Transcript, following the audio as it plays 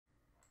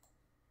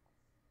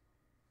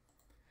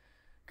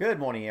Good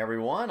morning,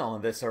 everyone,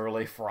 on this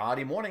early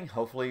Friday morning.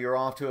 Hopefully, you're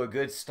off to a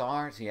good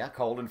start. Yeah,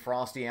 cold and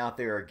frosty out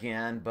there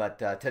again, but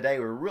today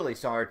we really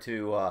started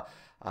to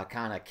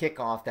kind of kick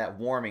off that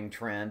warming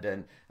trend.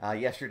 And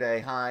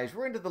yesterday, highs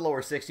were into the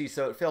lower 60s,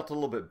 so it felt a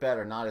little bit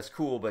better, not as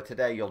cool. But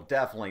today, you'll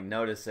definitely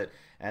notice it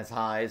as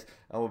highs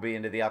will be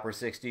into the upper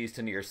 60s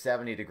to near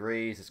 70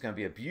 degrees. It's going to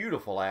be a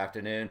beautiful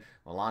afternoon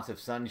with lots of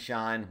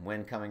sunshine,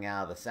 wind coming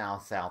out of the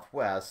south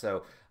southwest.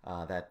 So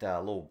that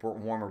little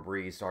warmer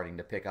breeze starting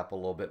to pick up a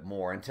little bit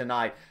more. And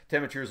tonight,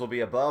 temperatures will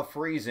be above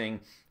freezing.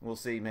 We'll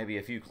see maybe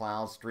a few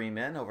clouds stream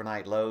in.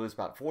 Overnight lows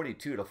about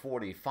 42 to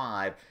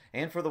 45.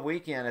 And for the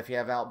weekend, if you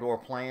have outdoor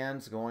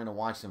plans, going to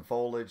watch some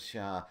foliage,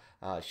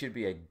 should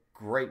be a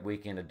great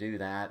weekend to do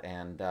that.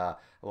 And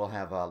we'll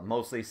have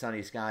mostly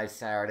sunny skies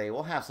Saturday.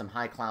 We'll have some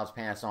high clouds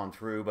pass on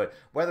through, but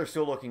weather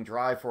still looking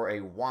dry for a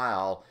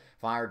while.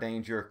 Fire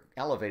danger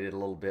elevated a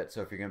little bit,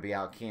 so if you're going to be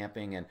out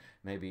camping and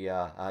maybe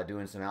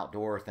doing some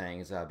outdoor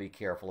things, be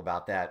careful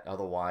about that.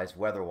 Otherwise,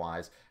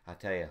 weather-wise, I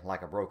tell you,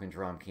 like a broken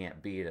drum,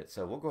 can't beat it.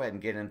 So we'll go ahead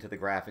and get into the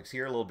graphics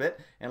here a little bit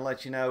and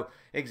let you know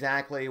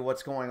exactly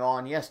what's going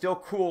on. Yeah, still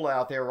cool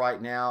out there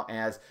right now,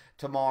 as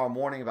tomorrow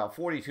morning about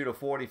 42 to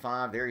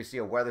 45. There you see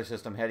a weather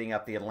system heading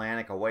up the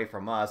Atlantic away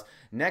from us.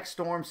 Next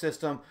storm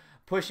system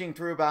pushing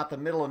through about the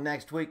middle of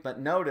next week, but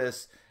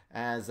notice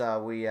as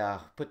we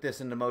put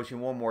this into motion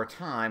one more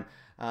time,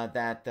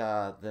 that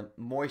the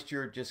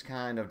moisture just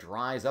kind of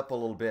dries up a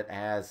little bit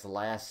as the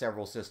last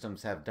several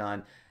systems have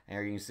done.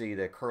 There you can see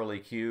the curly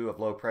Q of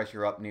low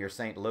pressure up near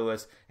St.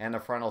 Louis and the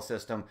frontal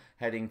system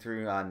heading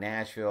through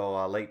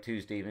Nashville late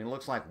Tuesday evening. It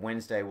looks like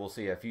Wednesday we'll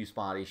see a few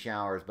spotty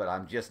showers, but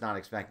I'm just not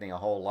expecting a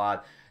whole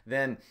lot.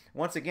 Then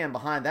once again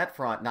behind that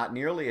front, not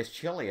nearly as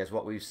chilly as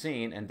what we've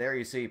seen, and there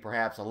you see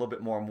perhaps a little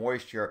bit more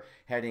moisture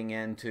heading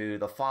into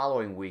the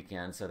following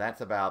weekend. So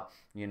that's about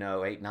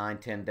 8, 9,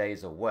 10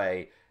 days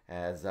away.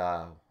 As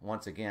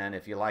once again,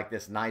 if you like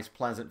this nice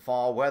pleasant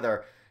fall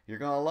weather, you're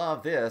going to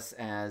love this,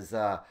 as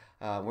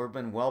we've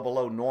been well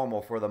below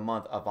normal for the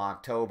month of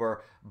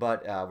October,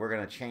 but we're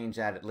going to change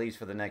that at least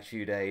for the next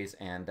few days,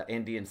 and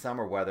Indian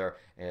summer weather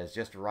is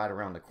just right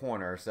around the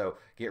corner. So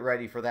get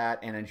ready for that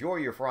and enjoy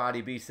your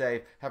Friday. Be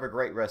safe. Have a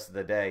great rest of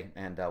the day,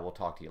 and we'll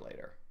talk to you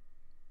later.